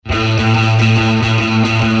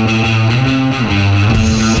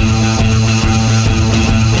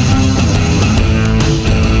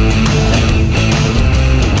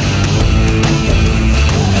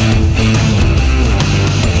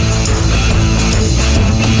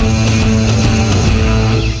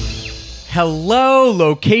Hello,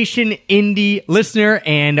 Location Indie listener,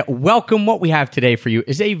 and welcome. What we have today for you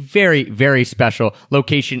is a very, very special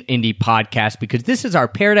Location Indie podcast because this is our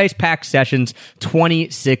Paradise Pack Sessions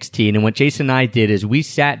 2016. And what Jason and I did is we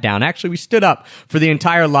sat down. Actually, we stood up for the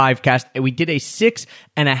entire live cast, and we did a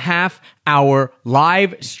 6.5-hour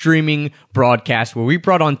live streaming broadcast where we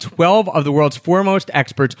brought on 12 of the world's foremost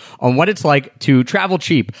experts on what it's like to travel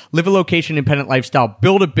cheap, live a location-independent lifestyle,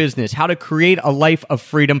 build a business, how to create a life of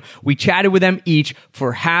freedom. We chatted with them each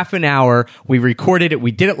for half an hour. We recorded it.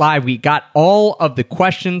 We did it live. We got all of the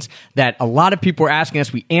questions that a lot of people were asking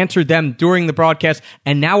us. We answered them during the broadcast.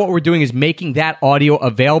 And now what we're doing is making that audio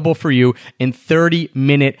available for you in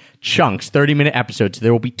 30-minute chunks, 30-minute episodes.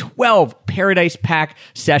 There will be 12 Paradise Pack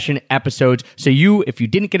session episodes. So if you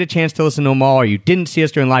didn't get a chance to listen to them all, or you didn't see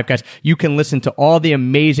us during livecast, you can listen to all the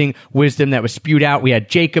amazing wisdom that was spewed out. We had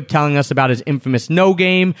Jacob telling us about his infamous no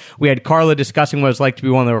game. We had Carla discussing what it's like to be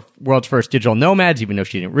one of the world's first digital nomads, even though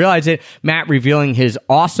she didn't realize it. Matt revealing his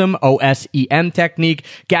awesome OSEM technique.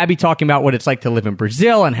 Gabby talking about what it's like to live in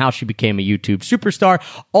Brazil and how she became a YouTube superstar.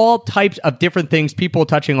 All types of different things, people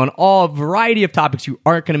touching on all variety of topics. You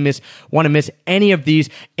aren't going to want to miss any of these.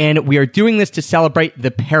 And we are doing this to celebrate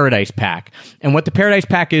the Paradise Pack. And what the Paradise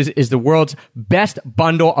Pack is the world's best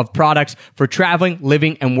bundle of products for traveling,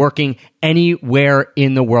 living, and working anywhere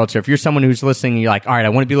in the world. So if you're someone who's listening and you're like, all right, I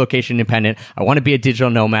want to be location independent, I want to be a digital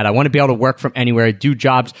nomad, I want to be able to work from anywhere, do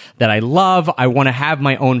jobs that I love, I want to have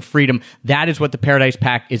my own freedom, that is what the Paradise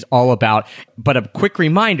Pack is all about. But a quick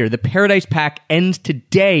reminder, the Paradise Pack ends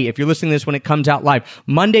today, if you're listening to this when it comes out live,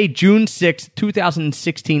 Monday, June 6th,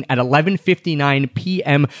 2016 at 11:59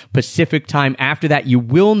 p.m. Pacific time. After that, you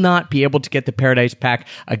will not be able to get the Paradise Pack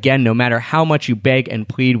again, no matter how much you beg and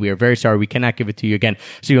plead. We are very sorry. We cannot give it to you again.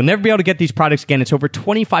 So you'll never be able to get these products again. It's over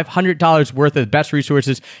 $2,500 worth of the best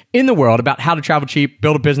resources in the world about how to travel cheap,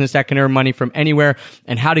 build a business that can earn money from anywhere,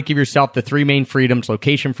 and how to give yourself the three main freedoms: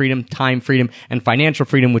 location freedom, time freedom, and financial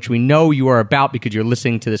freedom, which we know you are about because you're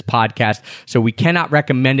listening to this podcast. So we cannot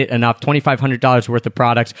recommend it enough. $2,500 worth of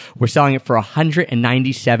products. We're selling it for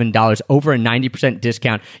 $197, over a 90%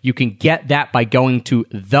 discount. You can get that by going to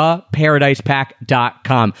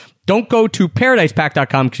theparadisepack.com. Don't go to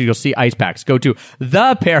paradisepack.com because you'll see ice packs. Go to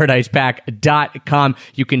theparadisepack.com.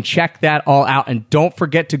 You can check that all out. And don't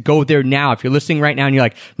forget to go there now. If you're listening right now and you're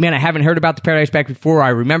like, man, I haven't heard about the Paradise Pack before. I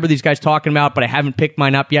remember these guys talking about it, but I haven't picked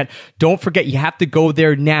mine up yet. Don't forget, you have to go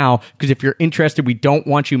there now because if you're interested, we don't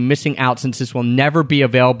want you missing out since this will never be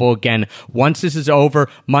available again. Once this is over,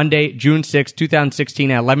 Monday, June 6th,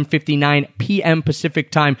 2016 at 11:59 p.m.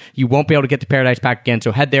 Pacific time, you won't be able to get the Paradise Pack again.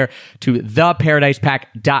 So head there to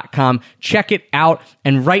theparadisepack.com. Check it out.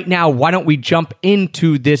 And right now, why don't we jump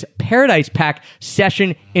into this Paradise Pack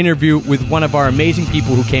session interview with one of our amazing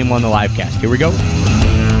people who came on the live cast. Here we go.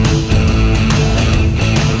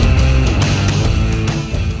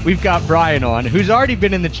 We've got Brian on, who's already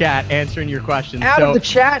been in the chat answering your questions. Out of the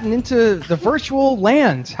chat and into the virtual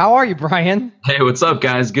land. How are you, Brian? Hey, what's up,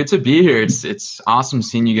 guys? Good to be here. It's awesome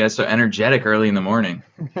seeing you guys so energetic early in the morning.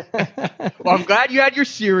 Well, I'm glad you had your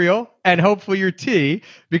cereal and hopefully your tea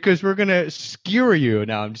because we're going to skewer you.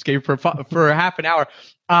 Now, I'm just kidding, for half an hour.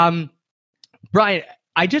 Brian,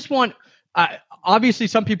 I just want... obviously,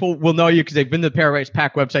 some people will know you because they've been to the Paradise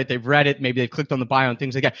Pack website, they've read it, maybe they've clicked on the bio and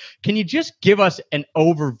things like that. Can you just give us an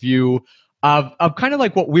overview of kind of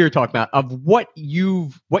like what we were talking about, of what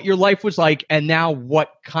your life was like and now what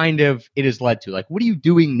kind of it has led to? Like, what are you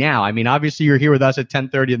doing now? I mean, obviously, you're here with us at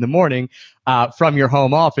 10:30 in the morning from your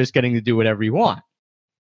home office getting to do whatever you want.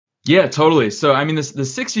 Yeah, totally. So, I mean, the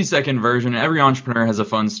 60-second version, every entrepreneur has a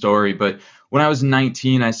fun story, but when I was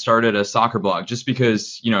 19, I started a soccer blog just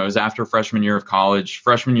because, it was after freshman year of college.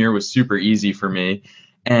 Freshman year was super easy for me.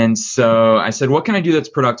 And so I said, what can I do that's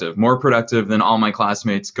productive, more productive than all my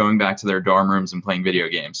classmates going back to their dorm rooms and playing video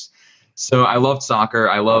games? So I loved soccer.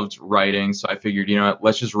 I loved writing. So I figured,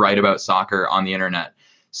 let's just write about soccer on the internet.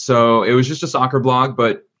 So it was just a soccer blog,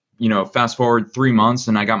 but fast forward 3 months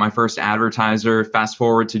and I got my first advertiser. Fast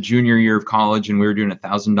forward to junior year of college and we were doing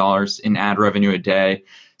 $1,000 in ad revenue a day.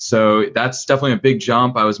 So that's definitely a big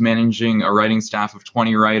jump. I was managing a writing staff of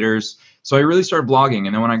 20 writers. So I really started blogging.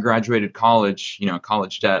 And then when I graduated college,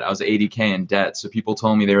 college debt, I was $80K in debt. So people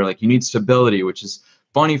told me, they were like, you need stability, which is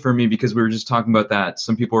funny for me because we were just talking about that.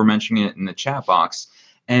 Some people were mentioning it in the chat box.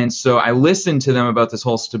 And so I listened to them about this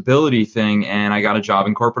whole stability thing and I got a job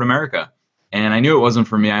in corporate America. And I knew it wasn't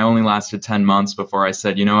for me. I only lasted 10 months before I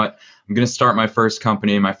said, you know what, I'm going to start my first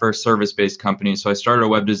company, my first service-based company. So I started a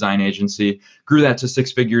web design agency, grew that to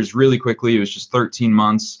 6 figures really quickly. It was just 13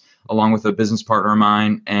 months along with a business partner of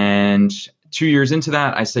mine. And 2 years into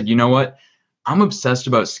that, I said, you know what, I'm obsessed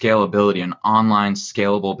about scalability and online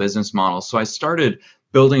scalable business models. So I started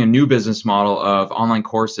building a new business model of online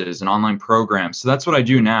courses and online programs. So that's what I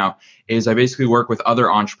do now is I basically work with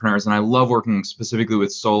other entrepreneurs, and I love working specifically with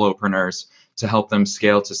solopreneurs to help them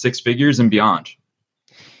scale to six figures and beyond.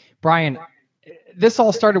 Brian, this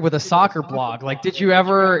all started with a soccer blog. Like, did you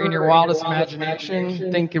ever, in your wildest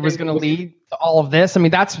imagination, think it was going to lead to all of this? I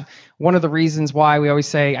mean, that's one of the reasons why we always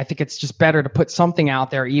say, I think it's just better to put something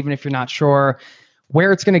out there, even if you're not sure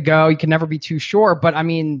where it's going to go. You can never be too sure. But I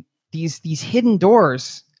mean, these hidden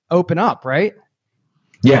doors open up, right?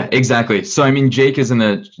 Yeah, exactly. So, I mean, Jake is in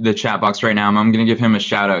the chat box right now. I'm going to give him a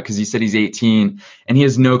shout out because he said he's 18 and he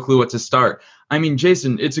has no clue what to start. I mean,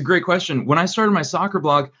 Jason, it's a great question. When I started my soccer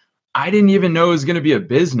blog, I didn't even know it was going to be a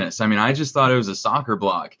business. I mean, I just thought it was a soccer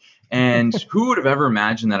blog. And who would have ever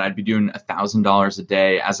imagined that I'd be doing $1,000 a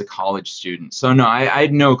day as a college student? So no, I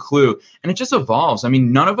had no clue. And it just evolves. I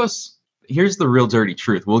mean, none of us, here's the real dirty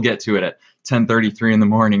truth. We'll get to it at 10:33 in the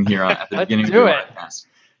morning here at the beginning of the podcast.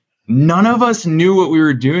 None of us knew what we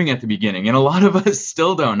were doing at the beginning, and a lot of us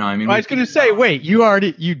still don't know. I mean, I was going to say, wait,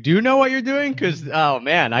 you do know what you're doing? Because, oh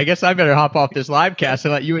man, I guess I better hop off this live cast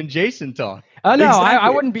and let you and Jason talk. Oh, no, Exactly. I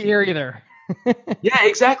wouldn't be here either. Yeah,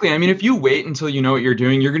 exactly. I mean, if you wait until you know what you're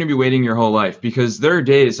doing, you're going to be waiting your whole life, because there are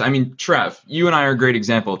days, I mean, Trev, you and I are a great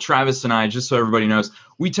example. Travis and I, just so everybody knows,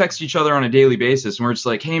 we text each other on a daily basis and we're just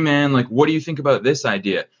like, hey man, like, what do you think about this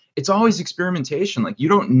idea? It's always experimentation. Like, you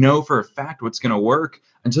don't know for a fact what's going to work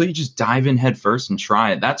until you just dive in head first and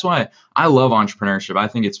try it. That's why I love entrepreneurship. I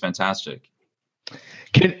think it's fantastic.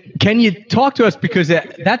 Can you talk to us, because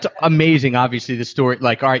that's amazing. Obviously, the story,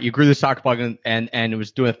 like, all right, you grew the soccer blog and it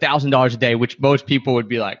was doing $1,000 a day, which most people would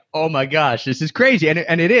be like, oh my gosh, this is crazy, and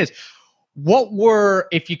it is. What were,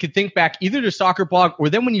 if you could think back, either to soccer blog or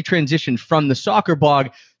then when you transitioned from the soccer blog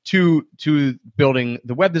to building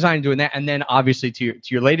the web design and doing that, and then obviously to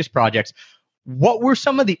your latest projects, what were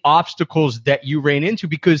some of the obstacles that you ran into?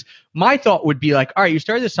 Because my thought would be like, all right, you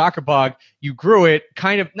started the soccer blog, you grew it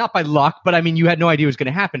kind of not by luck, but I mean, you had no idea it was going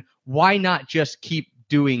to happen. Why not just keep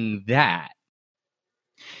doing that?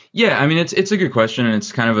 Yeah, I mean, it's a good question, and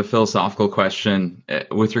it's kind of a philosophical question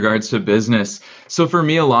with regards to business. So for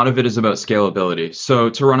me, a lot of it is about scalability.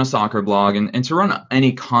 So to run a soccer blog and to run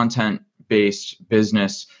any content-based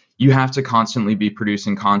business, you have to constantly be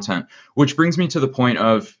producing content, which brings me to the point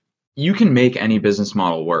of, you can make any business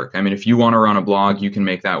model work. I mean, if you want to run a blog, you can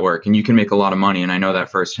make that work, and you can make a lot of money, and I know that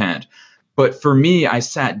firsthand. But for me, I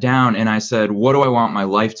sat down and I said, what do I want my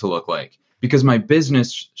life to look like? Because my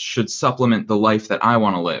business should supplement the life that I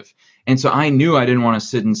want to live. And so I knew I didn't want to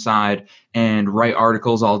sit inside and write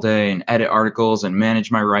articles all day and edit articles and manage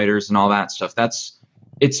my writers and all that stuff.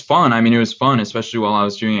 It's fun. I mean, it was fun, especially while I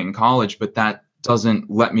was doing it in college, but that doesn't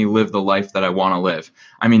let me live the life that I want to live.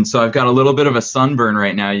 I mean, so I've got a little bit of a sunburn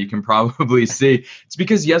right now. You can probably see. It's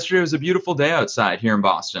because yesterday was a beautiful day outside here in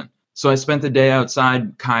Boston. So I spent the day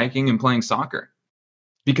outside kayaking and playing soccer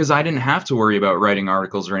because I didn't have to worry about writing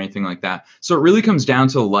articles or anything like that. So it really comes down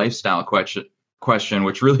to a lifestyle question,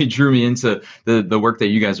 which really drew me into the work that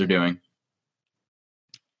you guys are doing.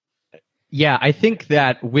 Yeah, I think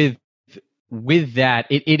that with that,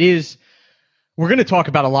 it is. We're going to talk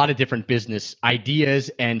about a lot of different business ideas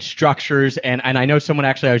and structures. And I know someone,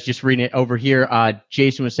 actually, I was just reading it over here.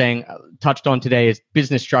 Jason was saying, touched on today, is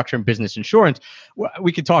business structure and business insurance.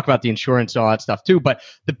 We could talk about the insurance and all that stuff too. But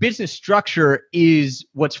the business structure is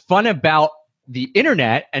what's fun about the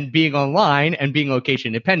internet and being online and being location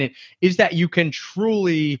independent, is that you can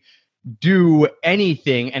truly do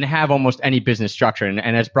anything and have almost any business structure.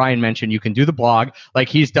 And as Brian mentioned, you can do the blog like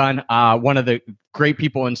he's done. One of the great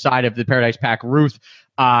people inside of the Paradise Pack, Ruth,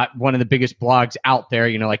 one of the biggest blogs out there,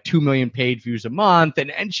 like 2 million paid views a month.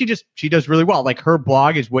 And she does really well. Like, her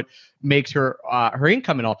blog is what makes her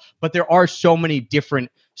income and all. But there are so many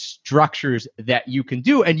different structures that you can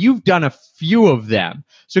do, and you've done a few of them.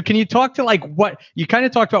 So can you talk to, like, what you kind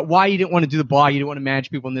of talked about, why you didn't want to do the blog, you didn't want to manage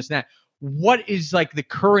people and this and that. What is, like, the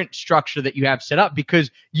current structure that you have set up?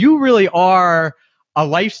 Because you really are a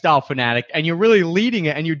lifestyle fanatic and you're really leading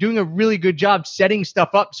it, and you're doing a really good job setting stuff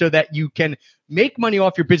up so that you can make money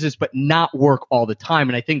off your business but not work all the time.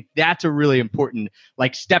 And I think that's a really important,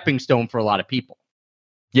 like, stepping stone for a lot of people.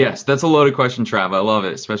 Yes, that's a loaded question, Trav. I love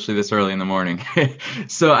it, especially this early in the morning.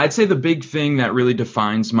 So I'd say the big thing that really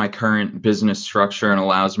defines my current business structure and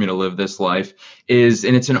allows me to live this life is,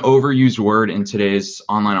 and it's an overused word in today's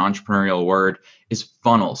online entrepreneurial world, is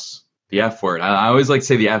funnels. The F word. I always like to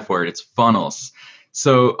say the F word. It's funnels.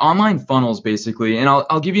 So online funnels, basically, and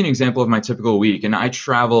I'll give you an example of my typical week. And I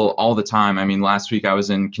travel all the time. I mean, last week I was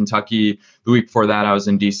in Kentucky. The week before that I was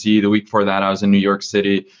in DC. The week before that I was in New York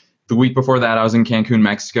City. The week before that, I was in Cancun,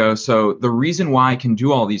 Mexico. So the reason why I can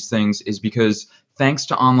do all these things is because thanks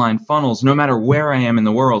to online funnels, no matter where I am in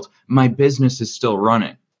the world, my business is still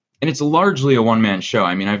running. And it's largely a one-man show.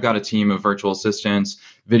 I mean, I've got a team of virtual assistants,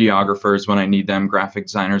 videographers when I need them, graphic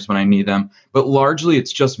designers when I need them, but largely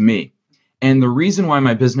it's just me. And the reason why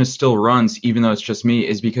my business still runs, even though it's just me,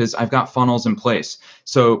 is because I've got funnels in place.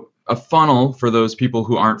 So a funnel, for those people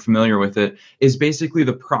who aren't familiar with it, is basically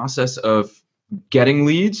the process of getting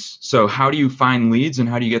leads. So how do you find leads and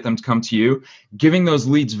how do you get them to come to you? Giving those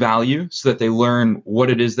leads value so that they learn what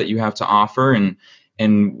it is that you have to offer and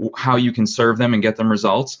how you can serve them and get them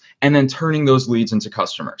results, and then turning those leads into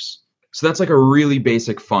customers. So that's like a really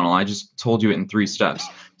basic funnel. I just told you it in 3 steps.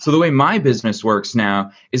 So the way my business works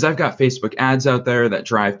now is I've got Facebook ads out there that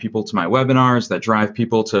drive people to my webinars, that drive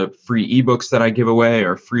people to free ebooks that I give away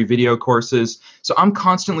or free video courses. So I'm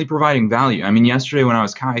constantly providing value. I mean, yesterday when I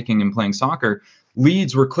was kayaking and playing soccer,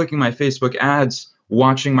 leads were clicking my Facebook ads,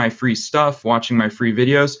 watching my free stuff, watching my free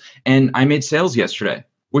videos, and I made sales yesterday,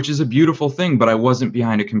 which is a beautiful thing, but I wasn't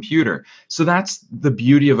behind a computer. So that's the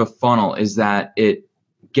beauty of a funnel, is that it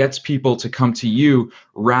gets people to come to you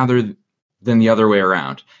rather than the other way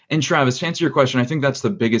around. And Travis, to answer your question, I think that's the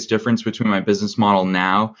biggest difference between my business model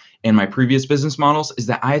now and my previous business models, is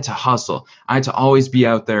that I had to hustle. I had to always be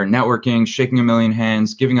out there networking, shaking a million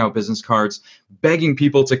hands, giving out business cards, begging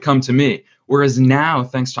people to come to me. Whereas now,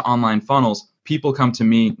 thanks to online funnels, people come to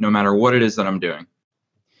me no matter what it is that I'm doing.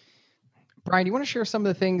 Brian, do you want to share some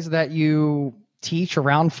of the things that you teach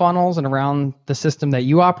around funnels and around the system that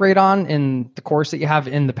you operate on in the course that you have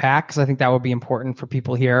in the pack? Because I think that would be important for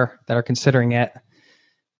people here that are considering it.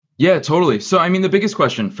 Yeah, totally. So, I mean, the biggest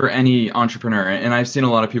question for any entrepreneur, and I've seen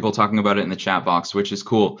a lot of people talking about it in the chat box, which is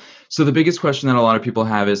cool. So the biggest question that a lot of people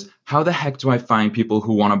have is, how the heck do I find people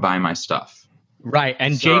who want to buy my stuff? Right.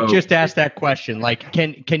 And Jake just asked that question. Like,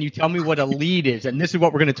 can you tell me what a lead is? And this is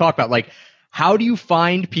what we're going to talk about. Like, how do you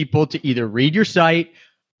find people to either read your site,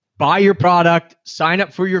 buy your product, sign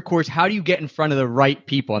up for your course? How do you get in front of the right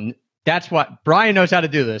people? And that's what Brian knows how to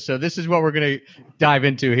do this. So this is what we're going to dive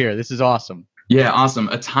into here. This is awesome. Yeah, awesome.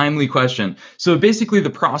 A timely question. So basically the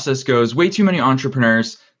process goes, way too many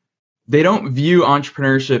entrepreneurs, they don't view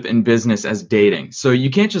entrepreneurship and business as dating. So you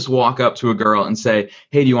can't just walk up to a girl and say,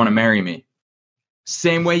 hey, do you want to marry me?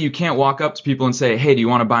 Same way you can't walk up to people and say, hey, do you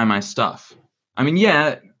want to buy my stuff? I mean,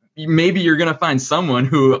 yeah, maybe you're going to find someone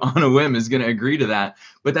who on a whim is going to agree to that,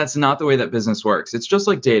 but that's not the way that business works. It's just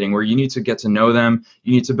like dating, where you need to get to know them.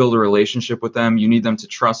 You need to build a relationship with them. You need them to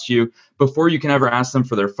trust you before you can ever ask them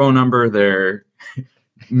for their phone number, their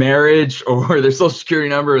marriage, or their social security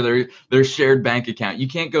number, or their shared bank account. You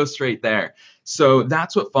can't go straight there. So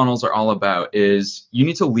that's what funnels are all about, is you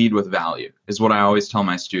need to lead with value, is what I always tell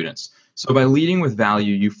my students. So by leading with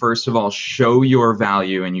value, you first of all show your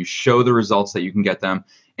value and you show the results that you can get them.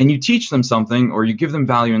 And you teach them something, or you give them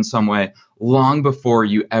value in some way long before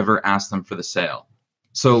you ever ask them for the sale.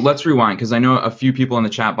 So let's rewind, because I know a few people in the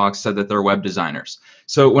chat box said that they're web designers.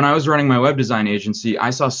 So when I was running my web design agency, I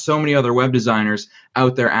saw so many other web designers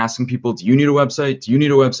out there asking people, do you need a website? Do you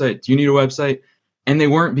need a website? Do you need a website? And they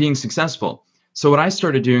weren't being successful. So what I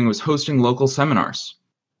started doing was hosting local seminars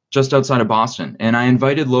just outside of Boston. And I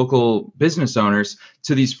invited local business owners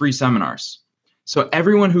to these free seminars. So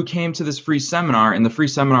everyone who came to this free seminar, and the free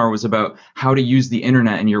seminar was about how to use the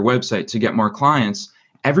internet and your website to get more clients,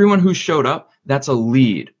 everyone who showed up, that's a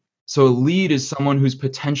lead. So a lead is someone who's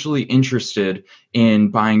potentially interested in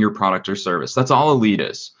buying your product or service. That's all a lead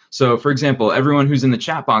is. So for example, everyone who's in the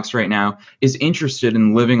chat box right now is interested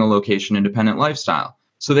in living a location independent lifestyle.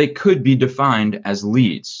 So they could be defined as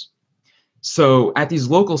leads. So at these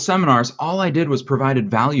local seminars, all I did was provided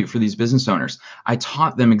value for these business owners. I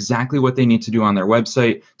taught them exactly what they need to do on their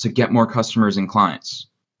website to get more customers and clients.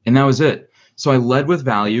 And that was it. So I led with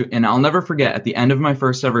value, and I'll never forget, at the end of my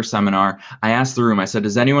first ever seminar, I asked the room, I said,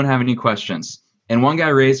 does anyone have any questions? And one guy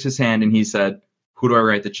raised his hand and he said, who do I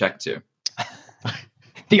write the check to?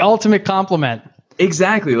 The ultimate compliment.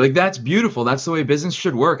 Exactly. Like, that's beautiful. That's the way business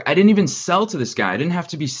should work. I didn't even sell to this guy. I didn't have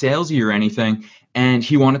to be salesy or anything. And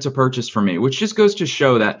he wanted to purchase from me, which just goes to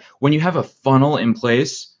show that when you have a funnel in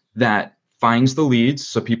place that finds the leads,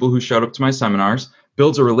 so people who showed up to my seminars,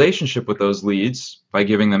 builds a relationship with those leads by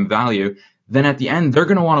giving them value, then at the end, they're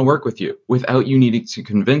going to want to work with you without you needing to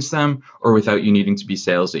convince them or without you needing to be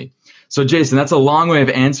salesy. So Jason, that's a long way of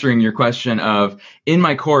answering your question of, in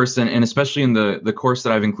my course, and especially in the course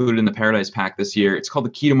that I've included in the Paradise Pack this year, it's called The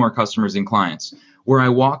Key to More Customers and Clients, where I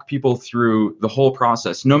walk people through the whole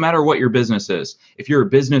process, no matter what your business is. If you're a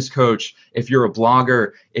business coach, if you're a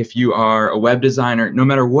blogger, if you are a web designer, no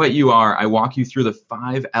matter what you are, I walk you through the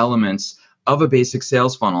 5 elements of a basic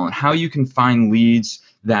sales funnel and how you can find leads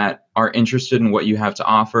that are interested in what you have to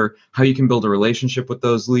offer, how you can build a relationship with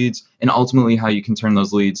those leads, and ultimately how you can turn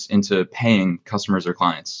those leads into paying customers or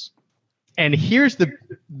clients. And here's the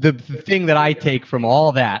thing that I take from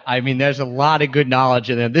all that. I mean, there's a lot of good knowledge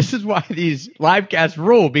in there. This is why these live casts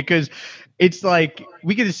rule, because it's like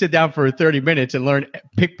we could just sit down for 30 minutes and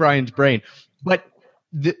pick Brian's brain. But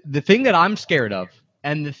the thing that I'm scared of,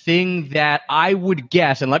 and the thing that I would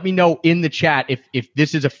guess, and let me know in the chat if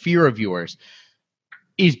this is a fear of yours,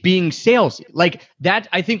 is being salesy. Like that,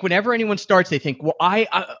 I think whenever anyone starts, they think, well,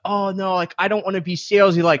 oh no, like I don't want to be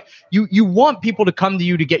salesy. Like you want people to come to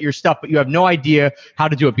you to get your stuff, but you have no idea how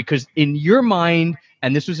to do it, because in your mind,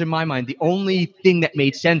 and this was in my mind, the only thing that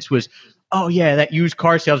made sense was, oh yeah, that used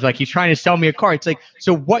car sales, like he's trying to sell me a car. It's like,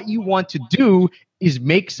 so what you want to do is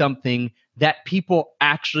make something that people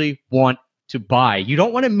actually want to buy. You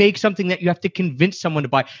don't want to make something that you have to convince someone to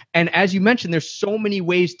buy. And as you mentioned, there's so many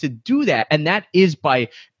ways to do that. And that is by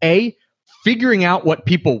A, figuring out what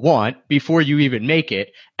people want before you even make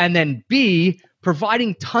it. And then B,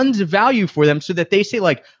 providing tons of value for them so that they say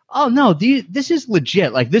like, oh no, this is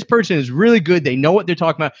legit. Like this person is really good. They know what they're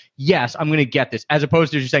talking about. Yes, I'm going to get this. As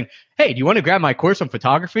opposed to just saying, hey, do you want to grab my course on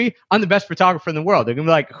photography? I'm the best photographer in the world. They're going to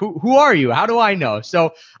be like, who are you? How do I know?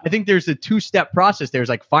 So I think there's a 2-step process. There's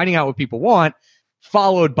like finding out what people want,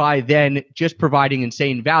 followed by then just providing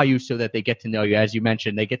insane value so that they get to know you. As you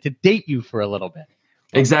mentioned, they get to date you for a little bit.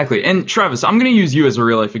 Exactly. And Travis, I'm going to use you as a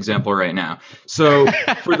real life example right now. So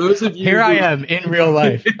for those of you Here I am in real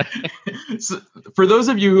life. So for those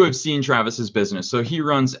of you who have seen Travis's business, so he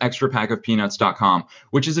runs extrapackofpeanuts.com,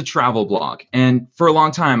 which is a travel blog. And for a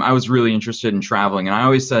long time, I was really interested in traveling. And I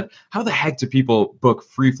always said, how the heck do people book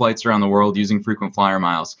free flights around the world using frequent flyer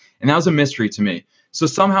miles? And that was a mystery to me. So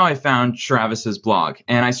somehow I found Travis's blog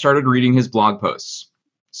and I started reading his blog posts.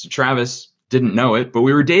 So Travis didn't know it, but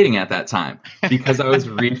we were dating at that time because I was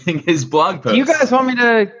reading his blog posts. Do you guys want me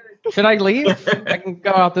to, should I leave? I can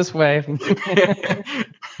go out this way.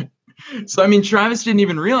 So, I mean, Travis didn't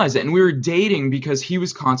even realize it. And we were dating because he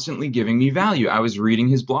was constantly giving me value. I was reading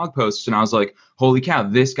his blog posts and I was like, holy cow,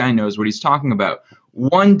 this guy knows what he's talking about.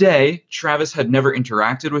 One day, Travis had never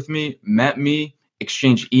interacted with me, met me,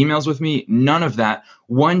 exchanged emails with me, none of that.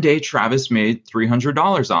 One day, Travis made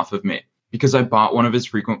 $300 off of me because I bought one of his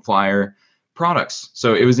frequent flyer products.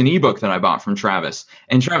 So it was an ebook that I bought from Travis.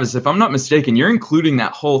 And Travis, if I'm not mistaken, you're including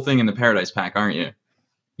that whole thing in the Paradise Pack, aren't you?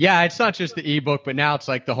 Yeah, it's not just the ebook, but now it's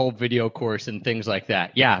like the whole video course and things like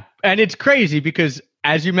that. Yeah. And it's crazy because,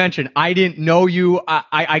 as you mentioned, I didn't know you.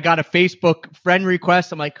 I got a Facebook friend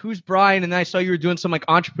request. I'm like, who's Brian? And then I saw you were doing some like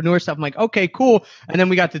entrepreneur stuff. I'm like, okay, cool. And then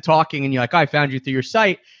we got to talking and you're like, oh, I found you through your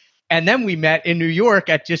site. And then we met in New York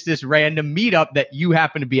at just this random meetup that you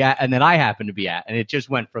happen to be at and that I happen to be at. And it just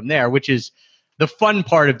went from there, which is the fun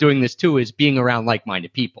part of doing this too, is being around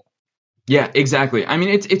like-minded people. Yeah, exactly. I mean,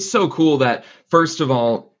 it's so cool that, first of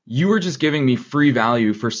all, you were just giving me free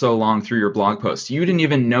value for so long through your blog posts. You didn't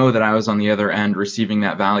even know that I was on the other end receiving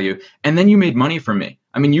that value. And then you made money from me.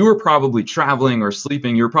 I mean, you were probably traveling or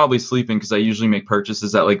sleeping. You were probably sleeping because I usually make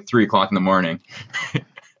purchases at like 3 o'clock in the morning.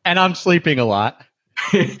 And I'm sleeping a lot.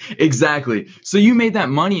 Exactly. So you made that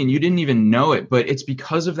money and you didn't even know it, but it's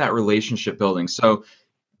because of that relationship building. So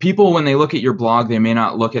people, when they look at your blog, they may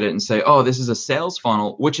not look at it and say, oh, this is a sales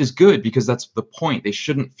funnel, which is good because that's the point. They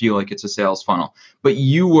shouldn't feel like it's a sales funnel. But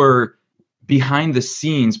you were behind the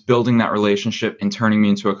scenes building that relationship and turning me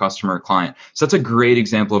into a customer or client. So that's a great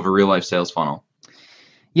example of a real life sales funnel.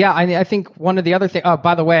 Yeah, I think one of the other things,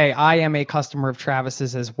 by the way, I am a customer of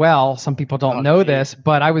Travis's as well. Some people don't know this,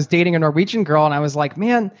 but I was dating a Norwegian girl and I was like,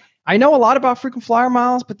 man, I know a lot about frequent flyer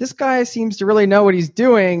miles, but this guy seems to really know what he's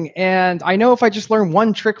doing. And I know if I just learn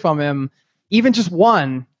one trick from him, even just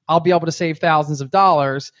one, I'll be able to save thousands of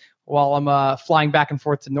dollars while I'm flying back and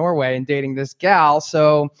forth to Norway and dating this gal.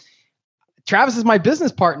 So Travis is my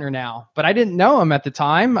business partner now, but I didn't know him at the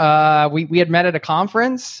time. We had met at a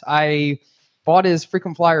conference. I bought his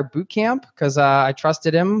frequent flyer boot camp because I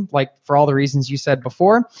trusted him, like for all the reasons you said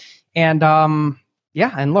before. And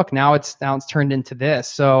yeah, and look, now it's turned into this.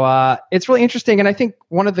 So it's really interesting. And I think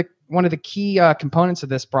one of the key components of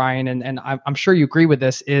this, Brian, and I'm sure you agree with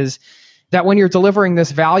this, is that when you're delivering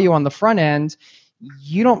this value on the front end,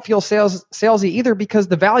 you don't feel salesy either because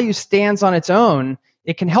the value stands on its own.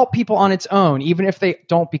 It can help people on its own, even if they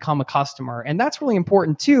don't become a customer. And that's really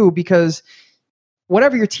important too, because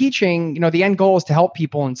whatever you're teaching, the end goal is to help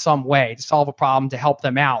people in some way, to solve a problem, to help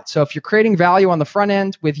them out. So if you're creating value on the front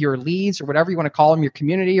end with your leads or whatever you want to call them, your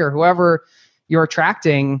community or whoever you're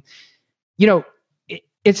attracting,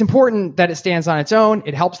 it's important that it stands on its own.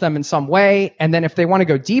 It helps them in some way. And then if they want to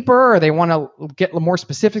go deeper or they want to get more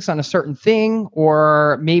specifics on a certain thing,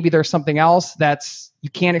 or maybe there's something else that's you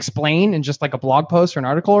can't explain in just like a blog post or an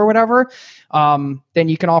article or whatever, then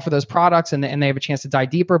you can offer those products and they have a chance to dive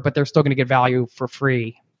deeper, but they're still going to get value for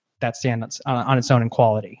free that stands on its own in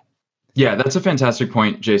quality. Yeah, that's a fantastic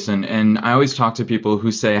point, Jason. And I always talk to people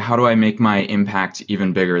who say, how do I make my impact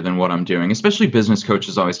even bigger than what I'm doing? Especially business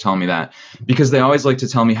coaches always tell me that, because they always like to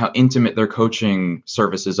tell me how intimate their coaching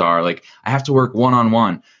services are. Like, I have to work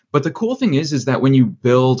one-on-one. But the cool thing is that when you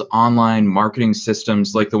build online marketing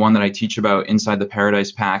systems like the one that I teach about inside the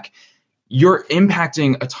Paradise Pack, you're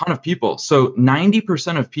impacting a ton of people. So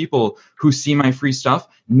 90% of people who see my free stuff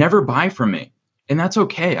never buy from me. And that's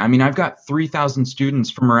okay. I mean, I've got 3,000 students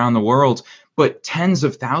from around the world, but tens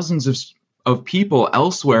of thousands of people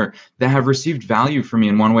elsewhere that have received value from me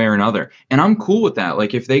in one way or another. And I'm cool with that.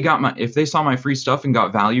 Like if they saw my free stuff and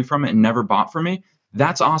got value from it and never bought from me,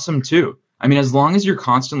 that's awesome too. I mean, as long as you're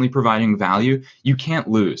constantly providing value, you can't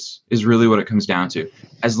lose is really what it comes down to.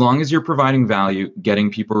 As long as you're providing value,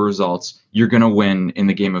 getting people results, you're going to win in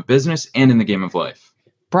the game of business and in the game of life.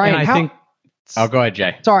 Brian, I think oh, go ahead,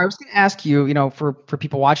 Jay. Sorry, I was going to ask you, for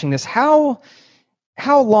people watching this, how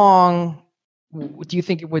long do you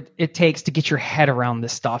think it takes to get your head around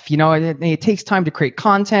this stuff? It takes time to create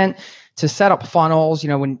content, to set up funnels,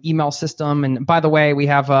 an email system. And by the way, we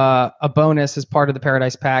have a bonus as part of the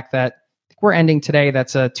Paradise Pack that we're ending today.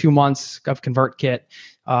 That's 2 months of ConvertKit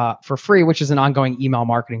for free, which is an ongoing email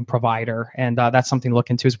marketing provider. And that's something to look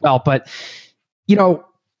into as well. But,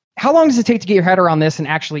 how long does it take to get your head around this and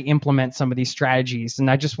actually implement some of these strategies?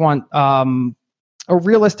 And I just want a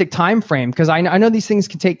realistic time frame, because I know these things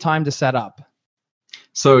can take time to set up.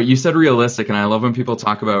 So you said realistic, and I love when people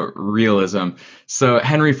talk about realism. So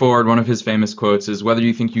Henry Ford, one of his famous quotes is, whether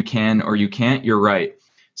you think you can or you can't, you're right.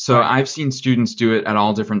 So right. I've seen students do it at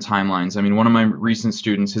all different timelines. I mean, one of my recent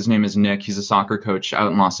students, his name is Nick. He's a soccer coach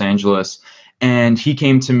out in Los Angeles. And he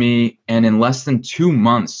came to me, and in less than 2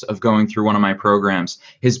 months of going through one of my programs,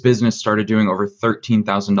 his business started doing over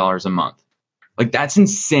 $13,000 a month. Like, that's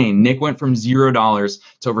insane. Nick went from $0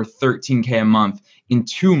 to over $13K a month in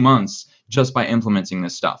 2 months just by implementing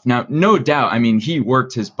this stuff. Now, no doubt, I mean, he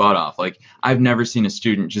worked his butt off. Like, I've never seen a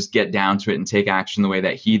student just get down to it and take action the way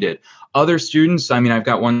that he did. Other students, I mean, I've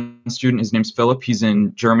got one student, his name's Philip. He's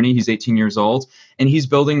in Germany. He's 18 years old, and he's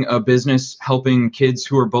building a business helping kids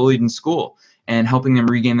who are bullied in school and helping them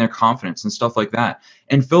regain their confidence and stuff like that.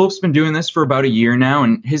 And Philip's been doing this for about a year now,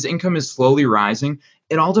 and his income is slowly rising.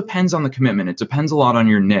 It all depends on the commitment. It depends a lot on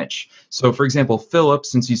your niche. So, for example, Philip,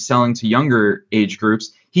 since he's selling to younger age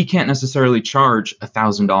groups, he can't necessarily charge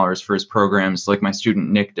 $1,000 for his programs like my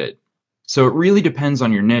student Nick did. So it really depends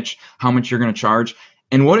on your niche, how much you're going to charge.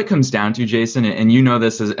 And what it comes down to, Jason, and you know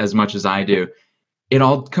this as much as I do, it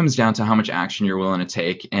all comes down to how much action you're willing to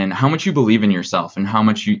take and how much you believe in yourself and how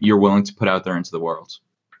much you're willing to put out there into the world.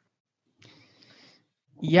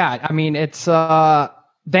 Yeah, I mean, it's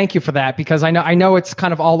thank you for that, because I know it's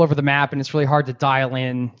kind of all over the map and it's really hard to dial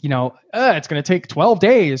in, it's going to take 12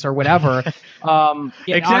 days or whatever.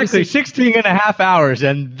 Exactly, 16 and a half hours,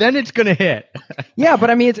 and then it's going to hit. Yeah, but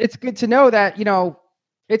I mean, it's good to know that,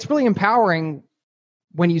 it's really empowering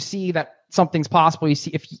when you see that something's possible. You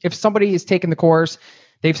see, if somebody has taken the course,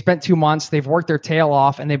 they've spent 2 months, they've worked their tail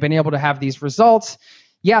off, and they've been able to have these results.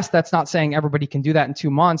 Yes, that's not saying everybody can do that in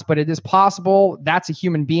 2 months, but it is possible. That's a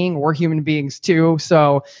human being. We're human beings too.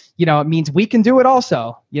 So, it means we can do it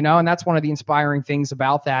also, and that's one of the inspiring things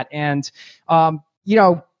about that. And,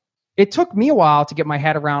 it took me a while to get my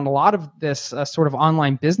head around a lot of this sort of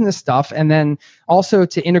online business stuff, and then also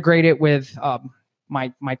to integrate it with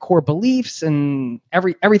my core beliefs and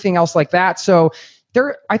everything else like that. So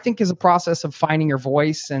there, I think, is a process of finding your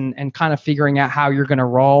voice and kind of figuring out how you're going to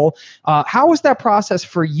roll. How was that process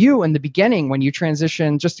for you in the beginning when you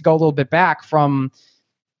transitioned, just to go a little bit back from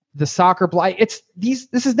the soccer blog? This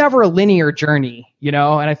is never a linear journey, and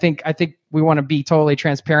I think we want to be totally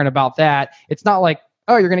transparent about that. It's not like,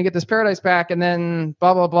 oh, you're going to get this Paradise Pack and then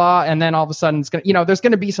blah, blah, blah. And then all of a sudden it's going to, there's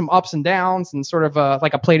going to be some ups and downs and sort of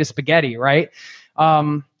like a plate of spaghetti, right?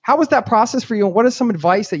 How was that process for you? And what is some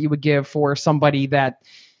advice that you would give for somebody that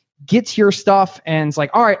gets your stuff and is like,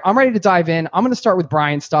 all right, I'm ready to dive in. I'm going to start with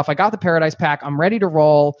Brian's stuff. I got the Paradise Pack. I'm ready to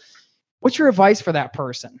roll. What's your advice for that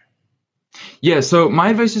person? Yeah, so my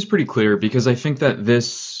advice is pretty clear, because I think that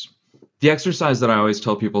the exercise that I always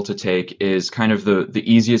tell people to take is kind of the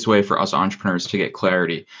easiest way for us entrepreneurs to get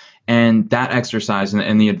clarity. And that exercise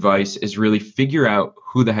and the advice is really figure out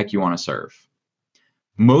who the heck you want to serve.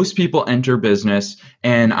 Most people enter business,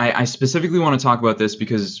 and I specifically want to talk about this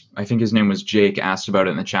because I think his name was Jake, asked about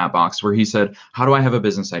it in the chat box, where he said, how do I have a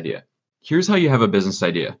business idea? Here's how you have a business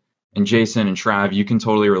idea. And Jason and Trav, you can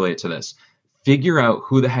totally relate to this. Figure out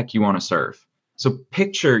who the heck you want to serve. So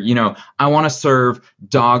picture, I want to serve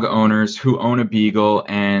dog owners who own a beagle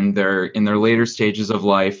and they're in their later stages of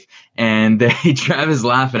life, and Trav is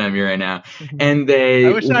laughing at me right now, and they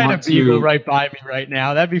I wish I had a beagle right by me right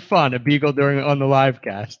now. That'd be fun, a beagle on the live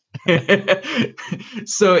cast.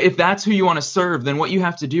 So if that's who you want to serve, then what you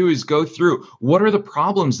have to do is go through what are the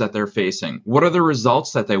problems that they're facing? What are the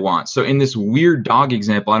results that they want? So in this weird dog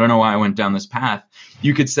example, I don't know why I went down this path.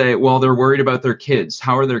 You could say, well, they're worried about their kids.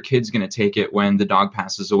 How are their kids going to take it when the dog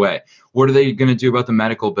passes away? What are they going to do about the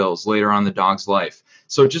medical bills later on in the dog's life?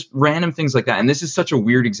 So just random things like that. And this is such a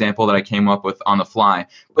weird example that I came up with on the fly.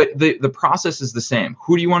 But the process is the same.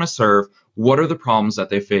 Who do you want to serve? What are the problems that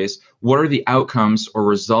they face? What are the outcomes or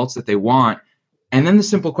results that they want? And then the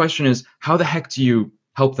simple question is, how the heck do you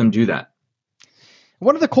help them do that?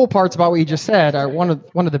 One of the cool parts about what you just said, or one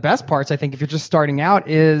of the best parts, I think, if you're just starting out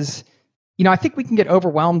is, I think we can get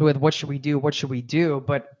overwhelmed with what should we do? What should we do?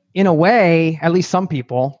 But in a way, at least some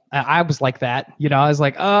people, I was like that, I was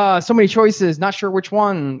like, so many choices, not sure which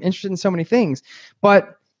one, interested in so many things.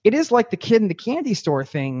 But it is like the kid in the candy store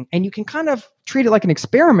thing. And you can kind of treat it like an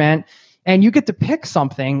experiment, and you get to pick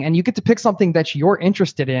something, and you get to pick something that you're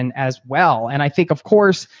interested in as well. And I think, of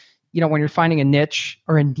course, when you're finding a niche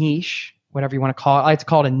or a niche, whatever you want to call it, I like to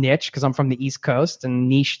call it a niche because I'm from the East Coast, and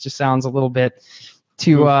niche just sounds a little bit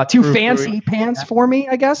too fancy pants for me,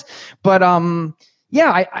 I guess. But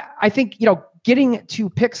I think getting to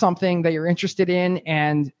pick something that you're interested in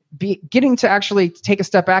and getting to actually take a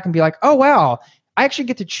step back and be like, oh wow, I actually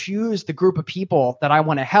get to choose the group of people that I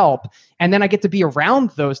want to help, and then I get to be around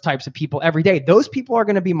those types of people every day. Those people are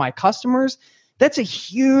going to be my customers. That's a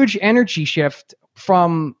huge energy shift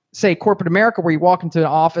from, say, corporate America, where you walk into an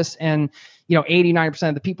office and 80-90%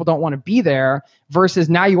 of the people don't want to be there, versus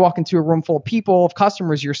now you walk into a room full of people, of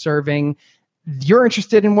customers you're serving. You're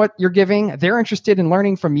interested in what you're giving. They're interested in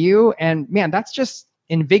learning from you. And man, that's just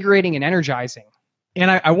invigorating and energizing. And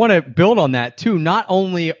I want to build on that too. Not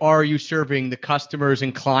only are you serving the customers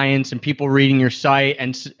and clients and people reading your site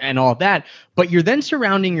and all that, but you're then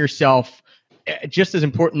surrounding yourself, just as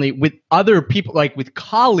importantly, with other people, like with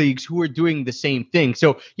colleagues who are doing the same thing.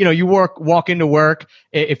 So, you walk into work,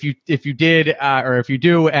 if you did, or if you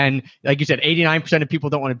do, and like you said, 89% of people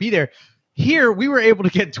don't want to be there. Here, we were able to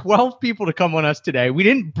get 12 people to come on us today. We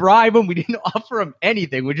didn't bribe them. We didn't offer them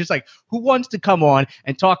anything. We're just like, who wants to come on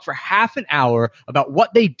and talk for half an hour about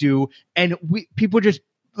what they do? And people just,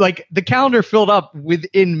 like, the calendar filled up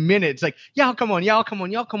within minutes. Like, yeah, I'll come on. Yeah, I'll come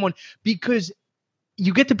on. Yeah, I'll come on. Because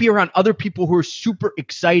you get to be around other people who are super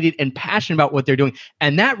excited and passionate about what they're doing.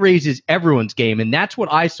 And that raises everyone's game. And that's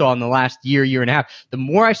what I saw in the last year and a half. The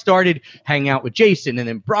more I started hanging out with Jason and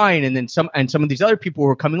then Brian and then some of these other people who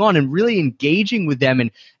were coming on and really engaging with them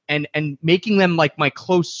and making them like my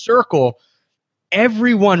close circle,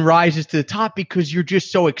 everyone rises to the top because you're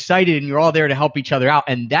just so excited and you're all there to help each other out.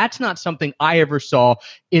 And that's not something I ever saw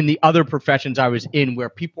in the other professions I was in, where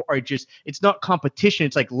people are just, it's not competition.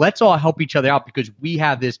 It's like, let's all help each other out because we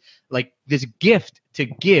have this gift to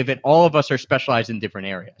give, and all of us are specialized in different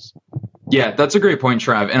areas. Yeah, that's a great point,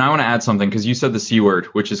 Trav. And I want to add something because you said the C word,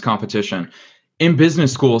 which is competition. In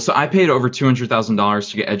business school, so I paid over $200,000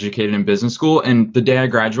 to get educated in business school, and the day I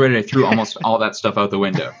graduated, I threw almost all that stuff out the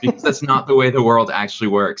window because that's not the way the world actually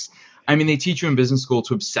works. I mean, they teach you in business school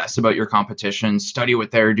to obsess about your competition, study what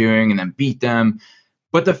they're doing, and then beat them.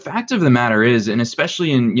 But the fact of the matter is, and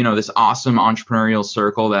especially in this awesome entrepreneurial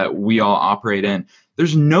circle that we all operate in,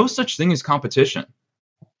 there's no such thing as competition.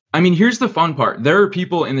 I mean, here's the fun part. There are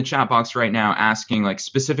people in the chat box right now asking like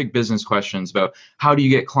specific business questions about how do you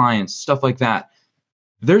get clients, stuff like that.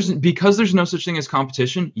 Because there's no such thing as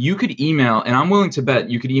competition, you could email, and I'm willing to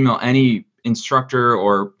bet you could email any instructor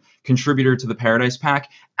or contributor to the Paradise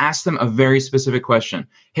Pack, ask them a very specific question.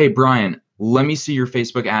 Hey, Brian, let me see your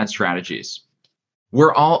Facebook ad strategies.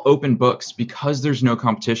 We're all open books because there's no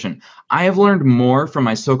competition. I have learned more from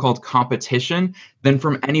my so-called competition than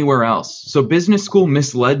from anywhere else. So business school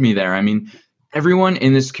misled me there. I mean, everyone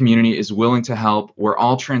in this community is willing to help. We're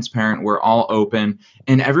all transparent. We're all open.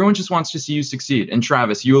 And everyone just wants to see you succeed. And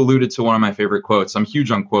Travis, you alluded to one of my favorite quotes. I'm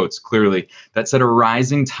huge on quotes, clearly. That said, a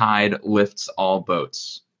rising tide lifts all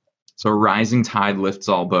boats. So a rising tide lifts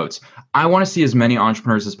all boats. I want to see as many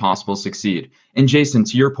entrepreneurs as possible succeed. And Jason,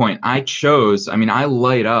 to your point, I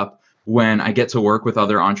light up when I get to work with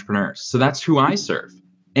other entrepreneurs. So that's who I serve.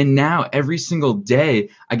 And now every single day,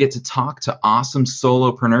 I get to talk to awesome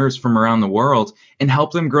solopreneurs from around the world and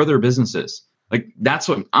help them grow their businesses. Like, that's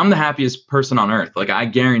what I'm the happiest person on earth. Like, I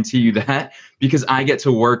guarantee you that, because I get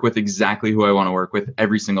to work with exactly who I want to work with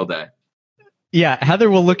every single day. Yeah, Heather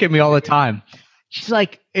will look at me all the time. She's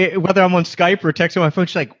like, whether I'm on Skype or texting on my phone,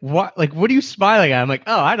 she's like, what? Like, what are you smiling at? I'm like,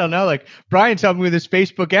 oh, I don't know. Like, Brian's helping me with this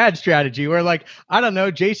Facebook ad strategy. Or like, I don't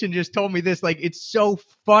know, Jason just told me this. Like, it's so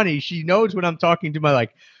funny. She knows when I'm talking to my,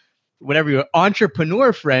 like, whatever,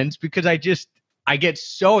 entrepreneur friends, because I get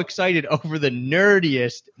so excited over the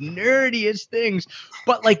nerdiest things.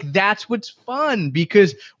 But like, that's what's fun,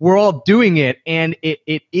 because we're all doing it. And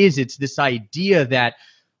it's this idea that,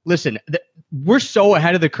 listen, we're so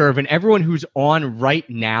ahead of the curve, and everyone who's on right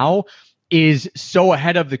now is so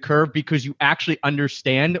ahead of the curve because you actually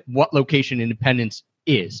understand what location independence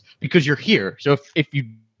is, because you're here. So if you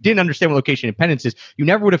didn't understand what location independence is, you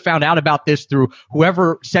never would have found out about this through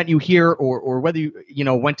whoever sent you here, or whether you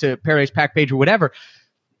went to Paradise Pack page or whatever.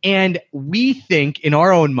 And we think in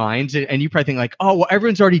our own minds, and you probably think like, oh, well,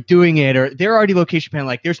 everyone's already doing it, or they're already location dependent,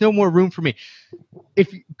 like there's no more room for me.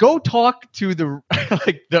 If you go talk to the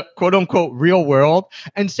like the quote unquote real world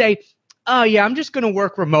and say, oh yeah, I'm just going to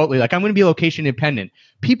work remotely, like I'm going to be location independent,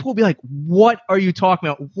 people will be like, what are you talking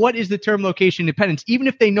about? What is the term location independence? Even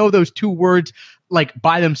if they know those two words like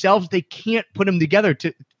by themselves, they can't put them together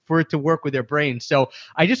for it to work with their brain. So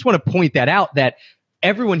I just want to point that out, that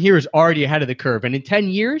everyone here is already ahead of the curve. And in 10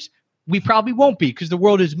 years, we probably won't be, because the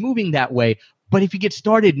world is moving that way. But if you get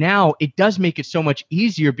started now, it does make it so much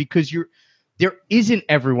easier, because there isn't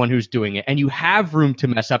everyone who's doing it, and you have room to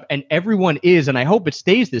mess up, and everyone is, and I hope it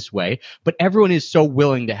stays this way, but everyone is so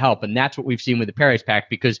willing to help. And that's what we've seen with the Paradise Pack,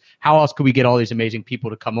 because how else could we get all these amazing people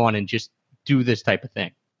to come on and just do this type of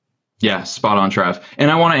thing? Yeah, spot on, Trav. And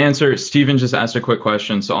I want to answer, Steven just asked a quick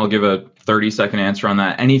question, so I'll give a 30-second answer on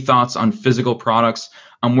that. Any thoughts on physical products?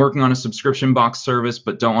 I'm working on a subscription box service,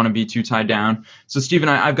 but don't want to be too tied down. So, Steven,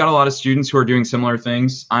 I've got a lot of students who are doing similar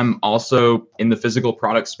things. I'm also in the physical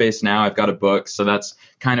product space now. I've got a book, so that's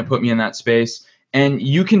kind of put me in that space. And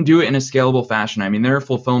you can do it in a scalable fashion. I mean, there are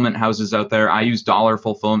fulfillment houses out there. I use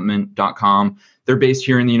dollarfulfillment.com. They're based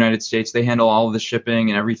here in the United States. They handle all of the shipping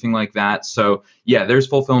and everything like that. So yeah, there's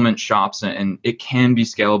fulfillment shops, and it can be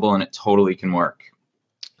scalable, and it totally can work.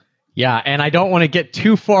 Yeah, and I don't want to get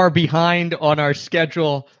too far behind on our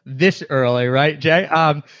schedule this early, right, Jay?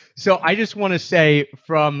 So I just want to say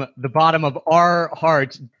from the bottom of our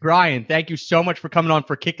hearts, Brian, thank you so much for coming on,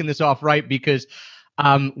 for kicking this off right, because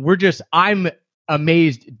I'm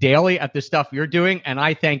amazed daily at the stuff you're doing, and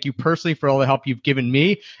I thank you personally for all the help you've given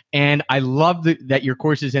me. And I love that your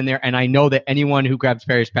course is in there, and I know that anyone who grabs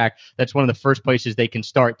Paradise Pack, that's one of the first places they can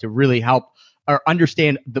start to really help or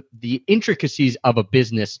understand the intricacies of a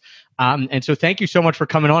business. And so thank you so much for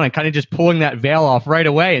coming on and kind of just pulling that veil off right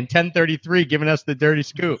away in 10:33, giving us the dirty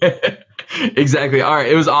scoop. Exactly. All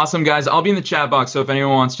right. It was awesome, guys. I'll be in the chat box, so if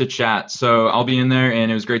anyone wants to chat. So I'll be in there,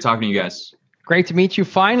 and it was great talking to you guys. Great to meet you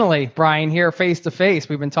finally, Brian, here face to face.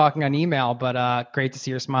 We've been talking on email, but great to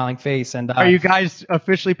see your smiling face. And are you guys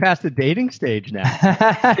officially past the dating stage now?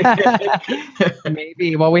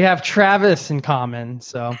 Maybe. Well, we have Travis in common,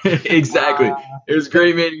 so exactly. It was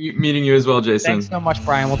great meeting you as well, Jason. Thanks so much,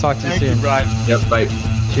 Brian. We'll talk to you soon. Thank you, Brian. Yep. Bye.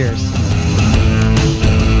 Cheers.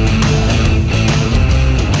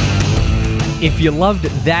 If you loved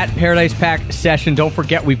that Paradise Pack session, don't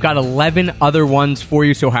forget we've got 11 other ones for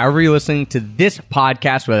you. So however you're listening to this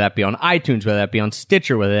podcast, whether that be on iTunes, whether that be on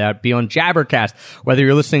Stitcher, whether that be on Jabbercast, whether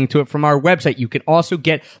you're listening to it from our website, you can also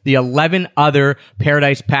get the 11 other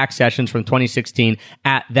Paradise Pack sessions from 2016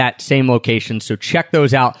 at that same location. So check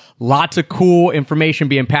those out. Lots of cool information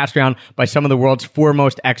being passed around by some of the world's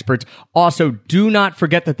foremost experts. Also, do not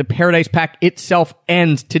forget that the Paradise Pack itself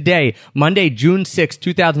ends today, Monday, June 6,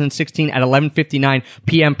 2016 at 11:59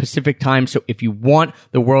 p.m. Pacific time. So if you want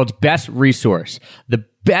the world's best resource, the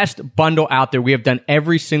best bundle out there, we have done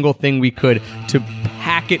every single thing we could to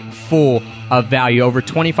pack it full of value. Over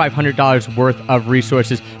 $2,500 worth of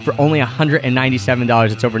resources for only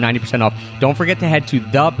 $197. It's over 90% off. Don't forget to head to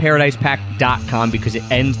theparadisepack.com because it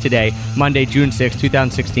ends today, Monday, June 6,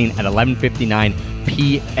 2016 at 11:59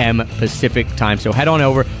 p.m. Pacific time. So head on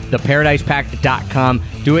over theparadisepack.com.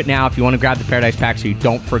 Do it now if you want to grab the Paradise Pack so you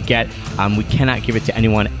don't forget. We cannot give it to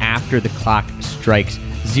anyone after the clock strikes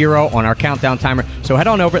 0 on our countdown timer. So head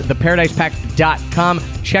on over to theparadisepack.com.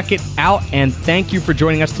 Check it out, and thank you for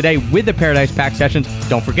joining us today with the Paradise Pack sessions.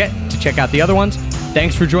 Don't forget to check out the other ones.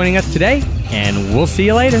 Thanks for joining us today, and we'll see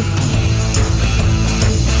you later.